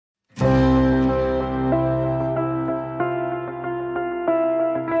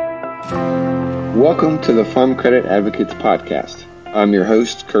Welcome to the Farm Credit Advocates Podcast. I'm your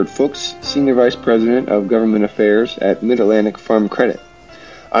host, Kurt Fuchs, Senior Vice President of Government Affairs at Mid-Atlantic Farm Credit.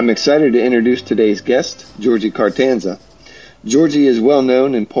 I'm excited to introduce today's guest, Georgie Cartanza. Georgie is well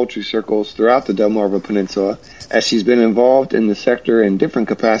known in poultry circles throughout the Delmarva Peninsula, as she's been involved in the sector in different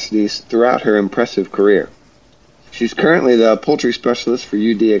capacities throughout her impressive career. She's currently the poultry specialist for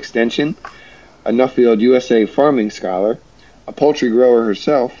UD Extension, a Nuffield USA farming scholar, a poultry grower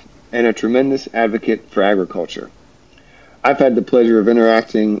herself, and a tremendous advocate for agriculture. I've had the pleasure of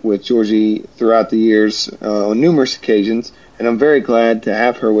interacting with Georgie throughout the years on numerous occasions, and I'm very glad to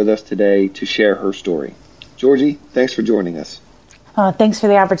have her with us today to share her story. Georgie, thanks for joining us. Thanks for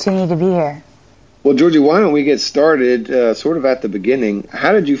the opportunity to be here. Well, Georgie, why don't we get started sort of at the beginning.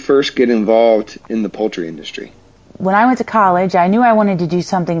 How did you first get involved in the poultry industry? When I went to college, I knew I wanted to do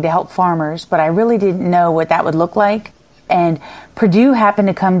something to help farmers, but I really didn't know what that would look like. And Purdue happened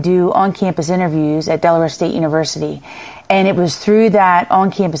to come do on-campus interviews at Delaware State University. And it was through that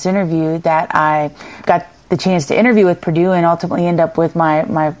on-campus interview that I got the chance to interview with Purdue and ultimately end up with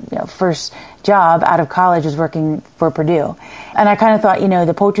my first job out of college was working for Purdue. And I kind of thought,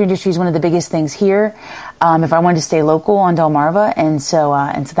 the poultry industry is one of the biggest things here if I wanted to stay local on Delmarva. And so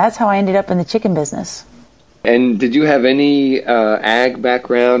that's how I ended up in the chicken business. And did you have any ag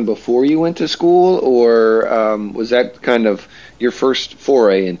background before you went to school, or was that kind of your first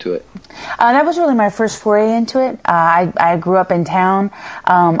foray into it? That was really my first foray into it. I grew up in town,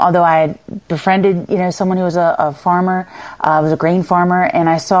 although I had befriended, someone who was a farmer, was a grain farmer, and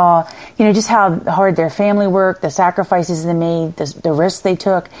I saw, just how hard their family worked, the sacrifices they made, the risks they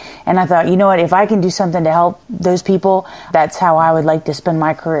took, and I thought, if I can do something to help those people, that's how I would like to spend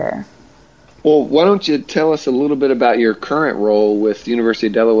my career. Well, why don't you tell us a little bit about your current role with the University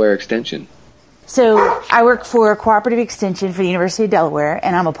of Delaware Extension? So I work for Cooperative Extension for the University of Delaware,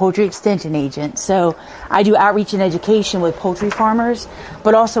 and I'm a poultry extension agent. So I do outreach and education with poultry farmers,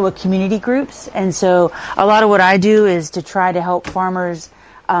 but also with community groups. And so a lot of what I do is to try to help farmers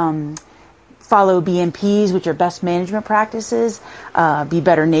follow BMPs, which are best management practices, be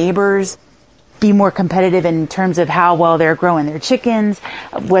better neighbors, be more competitive in terms of how well they're growing their chickens,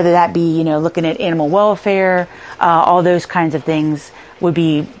 whether that be, looking at animal welfare, all those kinds of things would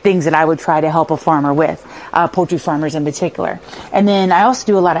be things that I would try to help a farmer with, poultry farmers in particular. And then I also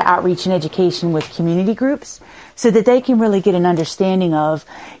do a lot of outreach and education with community groups so that they can really get an understanding of,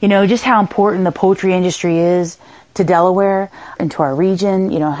 just how important the poultry industry is to Delaware and to our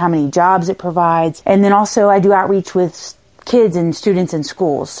region, how many jobs it provides. And then also I do outreach with kids and students in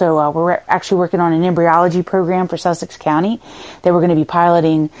schools. So we're actually working on an embryology program for Sussex County that we're going to be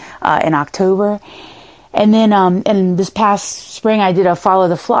piloting in October. And then and this past spring I did a Follow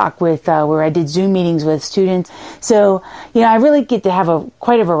the Flock with where I did Zoom meetings with students. So, I really get to have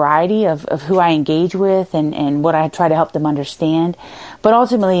quite a variety of who I engage with and what I try to help them understand. But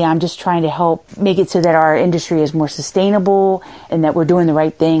ultimately, I'm just trying to help make it so that our industry is more sustainable and that we're doing the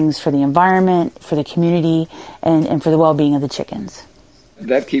right things for the environment, for the community, and for the well-being of the chickens.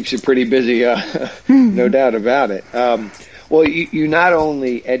 That keeps you pretty busy, no doubt about it. Well, you not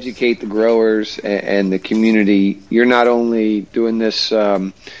only educate the growers and the community, you're not only doing this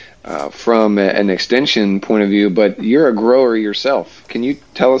from an extension point of view, but you're a grower yourself. Can you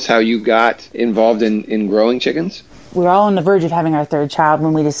tell us how you got involved in growing chickens? We were all on the verge of having our third child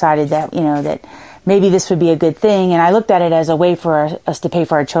when we decided that, that maybe this would be a good thing. And I looked at it as a way for us to pay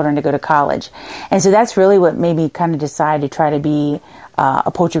for our children to go to college. And so that's really what made me kind of decide to try to be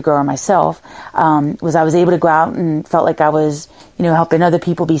a poultry grower myself, was I was able to go out and felt like I was, helping other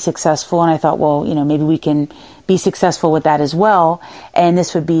people be successful. And I thought, well, maybe we can be successful with that as well. And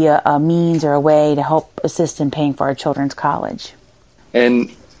this would be a means or a way to help assist in paying for our children's college.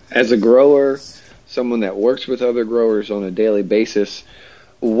 And as a grower, someone that works with other growers on a daily basis,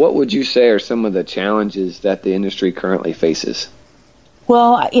 what would you say are some of the challenges that the industry currently faces?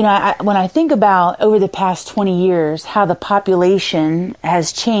 Well, when I think about over the past 20 years how the population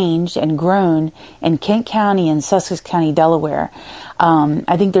has changed and grown in Kent County and Sussex County, Delaware,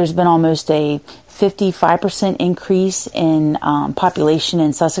 I think there's been almost a 55% increase in population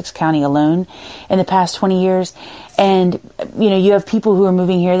in Sussex County alone in the past 20 years. And, you have people who are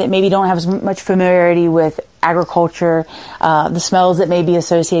moving here that maybe don't have as much familiarity with agriculture, the smells that may be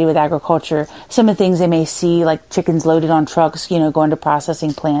associated with agriculture, some of the things they may see, like chickens loaded on trucks, going to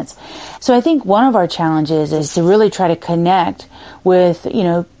processing plants. So I think one of our challenges is to really try to connect with,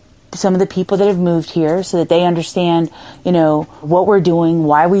 some of the people that have moved here so that they understand, what we're doing,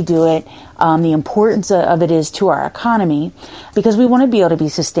 why we do it, the importance of it is to our economy, because we want to be able to be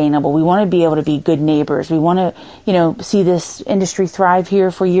sustainable. We want to be able to be good neighbors. We want to, see this industry thrive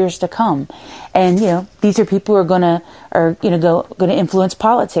here for years to come. And, these are people who are going to influence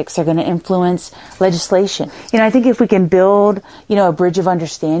politics. They're going to influence legislation. I think if we can build, a bridge of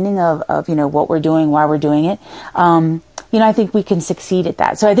understanding of what we're doing, why we're doing it, I think we can succeed at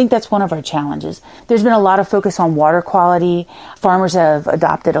that. So I think that's one of our challenges. There's been a lot of focus on water quality. Farmers have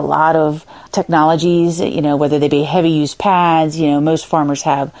adopted a lot of technologies, whether they be heavy use pads, most farmers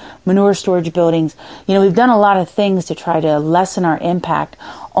have manure storage buildings. We've done a lot of things to try to lessen our impact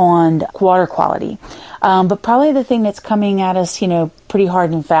on water quality. But probably the thing that's coming at us, pretty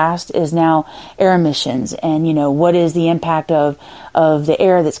hard and fast is now air emissions and, what is the impact of the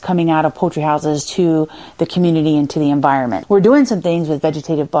air that's coming out of poultry houses to the community and to the environment. We're doing some things with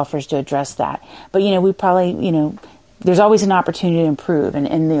vegetative buffers to address that. But, we probably, there's always an opportunity to improve.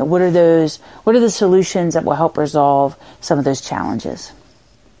 And what are the solutions that will help resolve some of those challenges?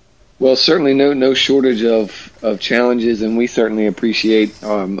 Well, certainly no shortage of challenges, and we certainly appreciate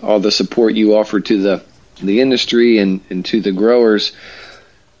all the support you offer to the industry and to the growers.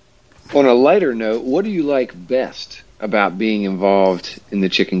 On a lighter note, what do you like best about being involved in the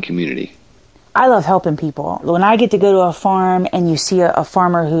chicken community? I love helping people. When I get to go to a farm and you see a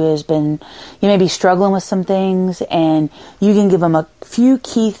farmer who has been, maybe struggling with some things, and you can give them a few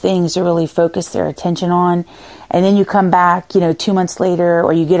key things to really focus their attention on. And then you come back, 2 months later,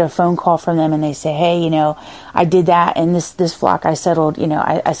 or you get a phone call from them and they say, hey, I did that and this flock I settled,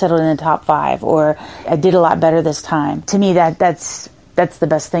 I settled in the top 5, or I did a lot better this time. To me, that's the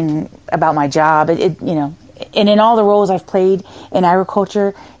best thing about my job. And in all the roles I've played in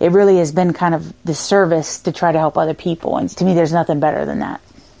agriculture, it really has been kind of the service to try to help other people. And to me, there's nothing better than that.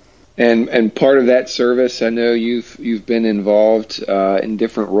 And part of that service, I know you've been involved in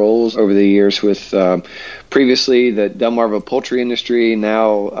different roles over the years with previously the Delmarva Poultry Industry,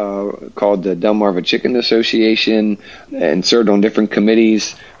 now called the Delmarva Chicken Association, and served on different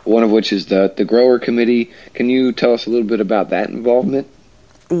committees, one of which is the Grower Committee. Can you tell us a little bit about that involvement?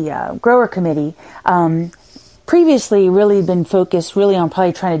 The Grower Committee previously really been focused really on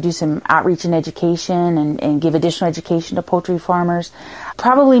probably trying to do some outreach and education and give additional education to poultry farmers.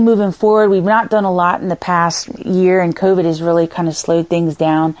 Probably moving forward, we've not done a lot in the past year, and COVID has really kind of slowed things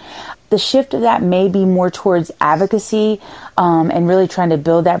down. The shift of that may be more towards advocacy and really trying to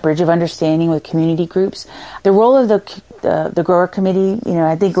build that bridge of understanding with community groups. The role of the Grower Committee,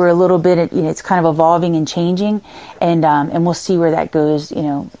 I think we're a little bit, it's kind of evolving and changing, and we'll see where that goes,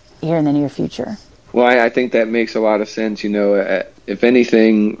 here in the near future. Well, I think that makes a lot of sense. If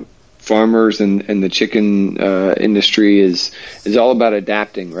anything, farmers and the chicken industry is all about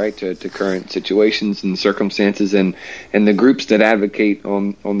adapting, right, to current situations and circumstances, and the groups that advocate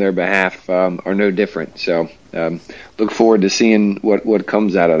on their behalf are no different. So look forward to seeing what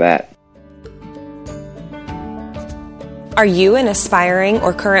comes out of that. Are you an aspiring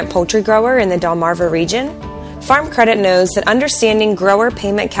or current poultry grower in the Delmarva region? Farm Credit knows that understanding grower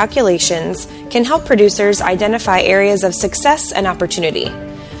payment calculations can help producers identify areas of success and opportunity.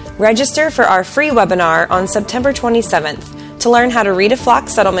 Register for our free webinar on September 27th to learn how to read a flock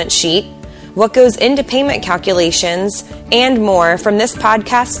settlement sheet, what goes into payment calculations, and more from this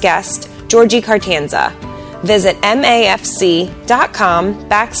podcast guest, Georgie Cartanza. Visit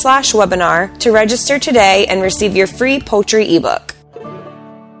mafc.com/webinar to register today and receive your free poultry ebook.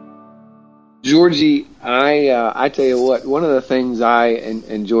 Georgie, I tell you what, one of the things I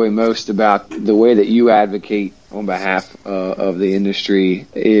enjoy most about the way that you advocate on behalf of the industry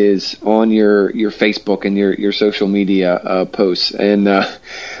is on your Facebook and your social media posts. And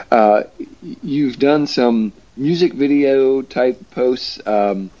you've done some music video type posts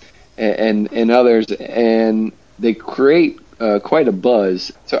and others, and they create quite a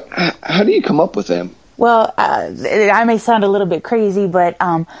buzz. So how do you come up with them? Well, I may sound a little bit crazy, but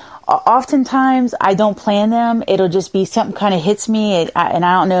oftentimes I don't plan them. It'll just be something kind of hits me, and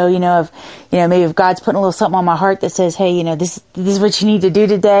I don't know, if maybe if God's putting a little something on my heart that says, hey, this is what you need to do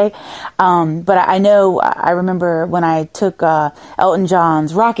today. But I remember when I took Elton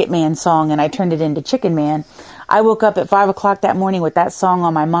John's Rocket Man song and I turned it into Chicken Man. I woke up at 5 o'clock that morning with that song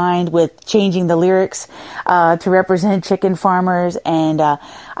on my mind, with changing the lyrics to represent chicken farmers, and I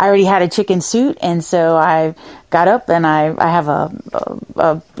already had a chicken suit, and so I got up and I have a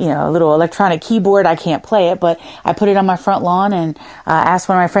little electronic keyboard. I can't play it, but I put it on my front lawn and asked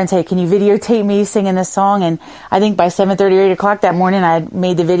one of my friends, hey, can you videotape me singing this song? And I think by 7:30 or 8 o'clock that morning, I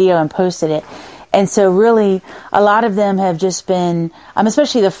made the video and posted it. And so really a lot of them have just been,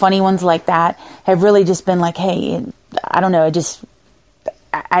 especially the funny ones like that, have really just been like, hey, I don't know,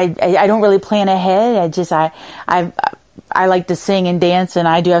 I don't really plan ahead. I like to sing and dance, and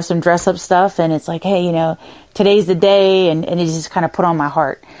I do have some dress up stuff, and it's like, hey, today's the day, and it just kind of put on my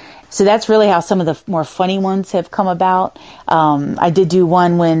heart. So that's really how some of the more funny ones have come about. I did do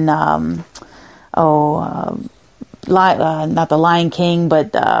one when, not the Lion King,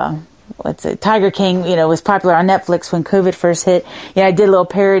 but, Tiger King, was popular on Netflix when COVID first hit. I did a little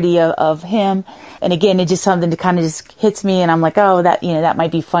parody of him. And again, it's just something that kind of just hits me, and I'm like, oh, that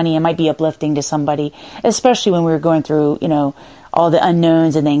might be funny. It might be uplifting to somebody, especially when we were going through, all the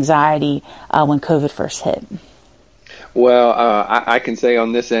unknowns and the anxiety, when COVID first hit. Well, I can say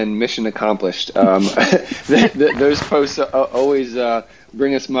on this end, mission accomplished. Those posts always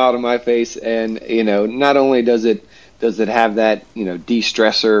bring a smile to my face, and not only does it have that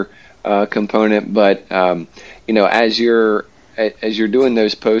de-stressor component, but as you're doing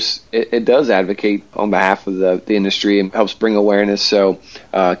those posts, it does advocate on behalf of the industry and helps bring awareness. So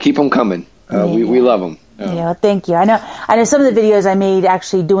keep them coming. We love them. Thank you. I know some of the videos I made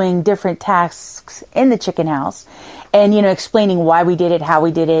actually doing different tasks in the chicken house, and explaining why we did it, how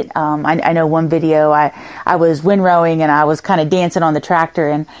we did it. I know one video I was windrowing and I was kind of dancing on the tractor,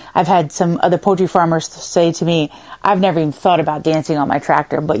 and I've had some other poultry farmers say to me, I've never even thought about dancing on my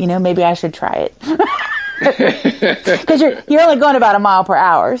tractor, but maybe I should try it. Because you're only going about a mile per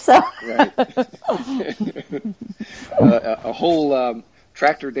hour, so right. A whole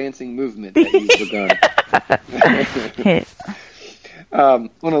tractor dancing movement that you've begun.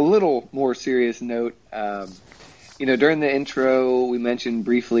 On a little more serious note, during the intro, we mentioned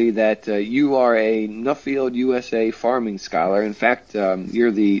briefly that you are a Nuffield USA Farming Scholar. In fact,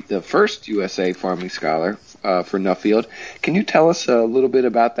 you're the first USA Farming Scholar for Nuffield. Can you tell us a little bit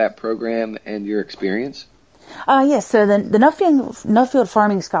about that program and your experience? Yes. So the Nuffield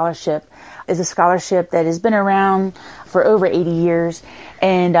Farming Scholarship is a scholarship that has been around for over 80 years.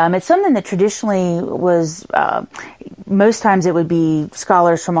 And it's something that traditionally was, most times it would be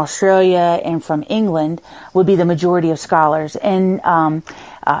scholars from Australia and from England would be the majority of scholars. And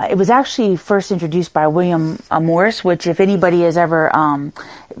it was actually first introduced by William Morris, which if anybody has ever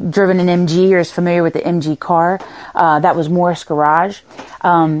driven an MG or is familiar with the MG car, that was Morris Garage.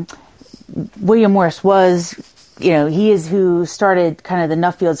 William Morris was, he is who started kind of the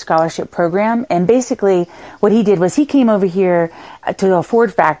Nuffield Scholarship Program. And basically what he did was he came over here to a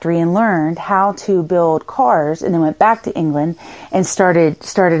Ford factory and learned how to build cars, and then went back to England and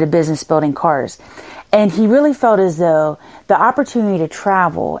started a business building cars. And he really felt as though the opportunity to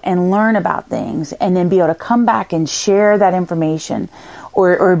travel and learn about things and then be able to come back and share that information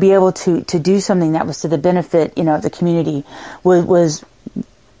or be able to do something that was to the benefit, of the community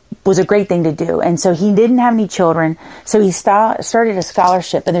was a great thing to do. And so he didn't have any children, so he started a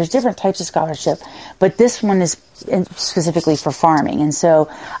scholarship, and there's different types of scholarship, but this one is specifically for farming. And so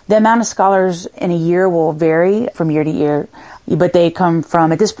the amount of scholars in a year will vary from year to year, but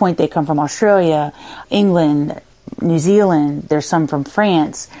at this point they come from Australia, England, New Zealand, there's some from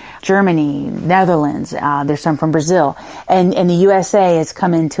France, Germany, Netherlands, there's some from Brazil, and the USA has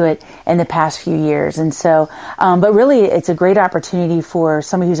come into it in the past few years. And so, but really it's a great opportunity for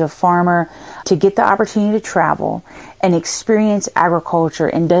somebody who's a farmer to get the opportunity to travel and experience agriculture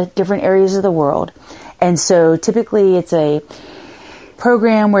in different areas of the world. And so typically it's a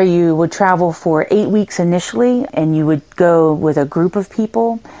program where you would travel for 8 weeks initially, and you would go with a group of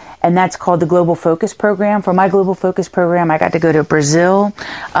people. And that's called the Global Focus Program. For my Global Focus Program, I got to go to Brazil,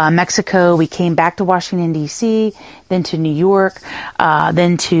 Mexico. We came back to Washington, D.C., then to New York,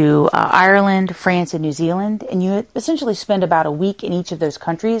 then to Ireland, France, and New Zealand. And you essentially spend about a week in each of those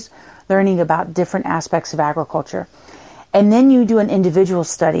countries learning about different aspects of agriculture. And then you do an individual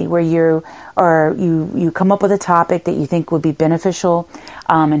study where you come up with a topic that you think would be beneficial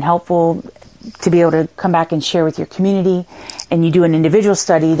and helpful to be able to come back and share with your community. And you do an individual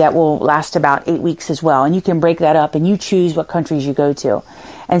study that will last about 8 weeks as well. And you can break that up and you choose what countries you go to.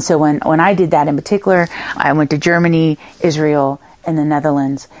 And so when I did that in particular, I went to Germany, Israel, and the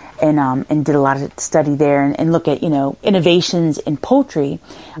Netherlands, and did a lot of study there and look at, innovations in poultry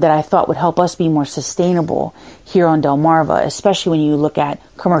that I thought would help us be more sustainable here on Delmarva, especially when you look at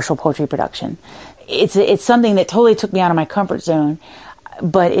commercial poultry production. It's something that totally took me out of my comfort zone,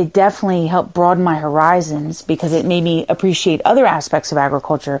 but it definitely helped broaden my horizons because it made me appreciate other aspects of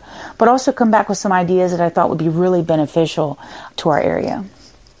agriculture, but also come back with some ideas that I thought would be really beneficial to our area.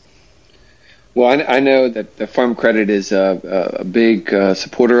 Well, I know that the Farm Credit is a big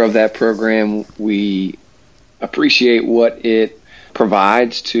supporter of that program. We appreciate what it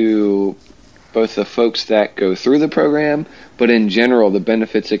provides to both the folks that go through the program, but in general, the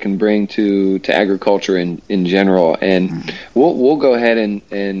benefits it can bring to agriculture in general. And we'll go ahead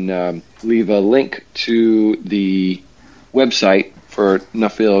and leave a link to the website for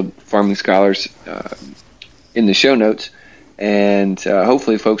Nuffield Farming Scholars in the show notes, and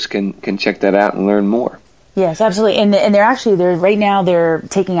hopefully folks can check that out and learn more. Yes, absolutely. And they're right now they're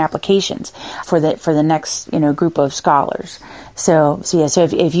taking applications for the next, group of scholars. So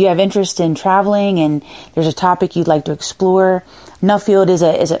if you have interest in traveling and there's a topic you'd like to explore, Nuffield is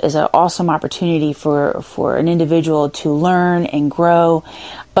an awesome opportunity for an individual to learn and grow.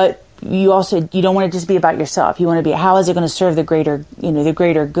 But you don't want to just be about yourself. You want to be, how is it going to serve the greater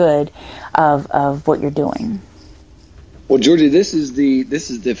good of what you're doing? Well, Georgie, this is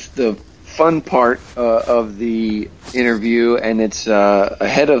the fun part of the interview, and it's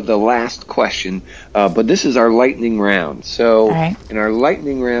ahead of the last question, but this is our lightning round. So in our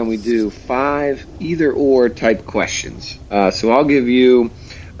lightning round, we do 5 either-or type questions. So I'll give you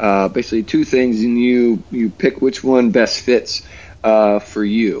basically 2 things, and you pick which one best fits for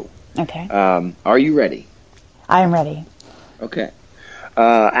you. Okay. Are you ready? I am ready. Okay.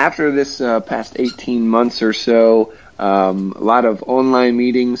 After this past 18 months or so, a lot of online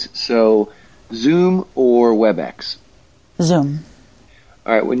meetings, so Zoom or WebEx? Zoom.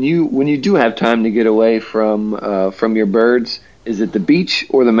 All right. When you do have time to get away from your birds, is it the beach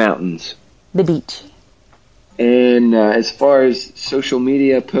or the mountains? The beach. And as far as social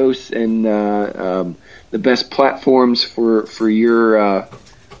media posts and the best platforms for your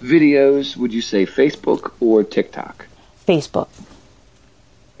videos, would you say Facebook or TikTok? Facebook.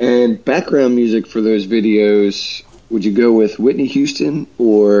 And background music for those videos, would you go with Whitney Houston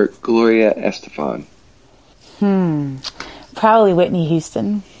or Gloria Estefan? Probably Whitney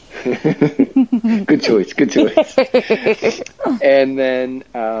Houston. Good choice. And then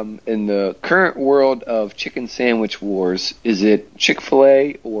in the current world of chicken sandwich wars, is it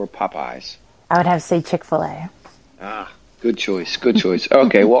Chick-fil-A or Popeyes? I would have to say Chick-fil-A. Good choice.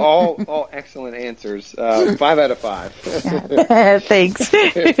 Okay, well, all excellent answers. 5 out of 5. Thanks.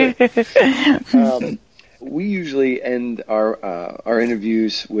 We usually end our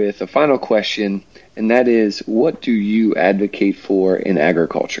interviews with a final question, and that is, what do you advocate for in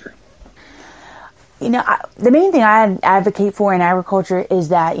agriculture? The main thing I advocate for in agriculture is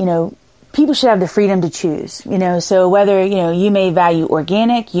that, people should have the freedom to choose, so whether, you may value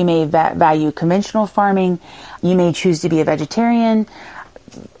organic, you may value conventional farming, you may choose to be a vegetarian.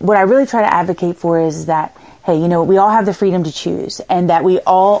 What I really try to advocate for is that, hey, we all have the freedom to choose, and that we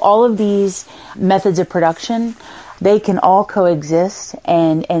all of these methods of production, they can all coexist,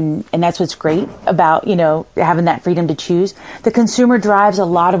 and that's what's great about, having that freedom to choose. The consumer drives a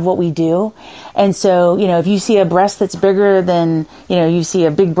lot of what we do. And so, if you see a breast that's bigger than, you see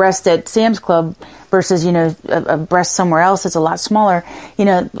a big breast at Sam's Club versus, a breast somewhere else that's a lot smaller,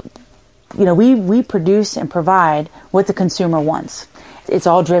 we produce and provide what the consumer wants. It's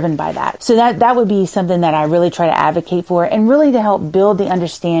all driven by that. So that would be something that I really try to advocate for, and really to help build the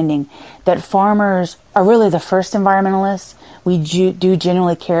understanding that farmers are really the first environmentalists. We do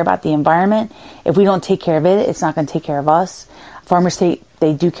genuinely care about the environment. If we don't take care of it, it's not going to take care of us. Farmers they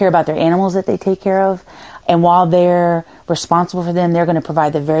do care about their animals that they take care of. And while they're responsible for them, they're going to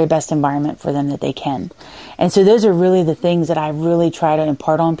provide the very best environment for them that they can. And so those are really the things that I really try to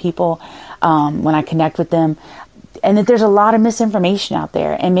impart on people when I connect with them. And that there's a lot of misinformation out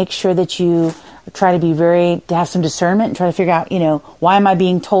there, and make sure that you try to have some discernment and try to figure out, why am I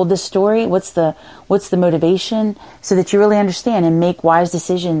being told this story? What's the motivation, so that you really understand and make wise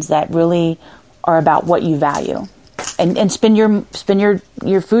decisions that really are about what you value, and spend your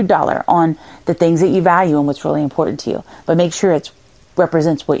food dollar on the things that you value and what's really important to you. But make sure it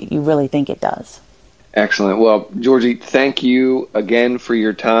represents what you really think it does. Excellent. Well, Georgie, thank you again for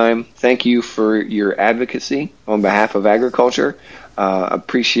your time. Thank you for your advocacy on behalf of agriculture.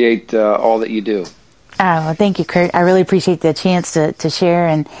 Appreciate all that you do. Well, thank you, Kurt. I really appreciate the chance to share.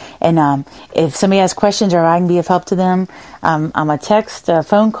 And if somebody has questions or I can be of help to them, I'm a text, a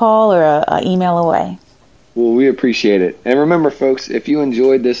phone call, or a email away. Well, we appreciate it. And remember, folks, if you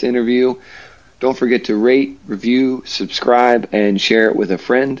enjoyed this interview, don't forget to rate, review, subscribe, and share it with a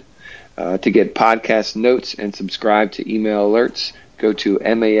friend. To get podcast notes and subscribe to email alerts, go to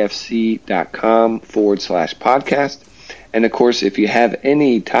mafc.com/podcast. And of course, if you have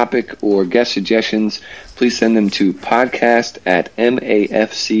any topic or guest suggestions, please send them to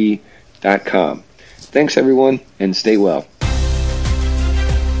podcast@mafc.com. Thanks, everyone, and stay well.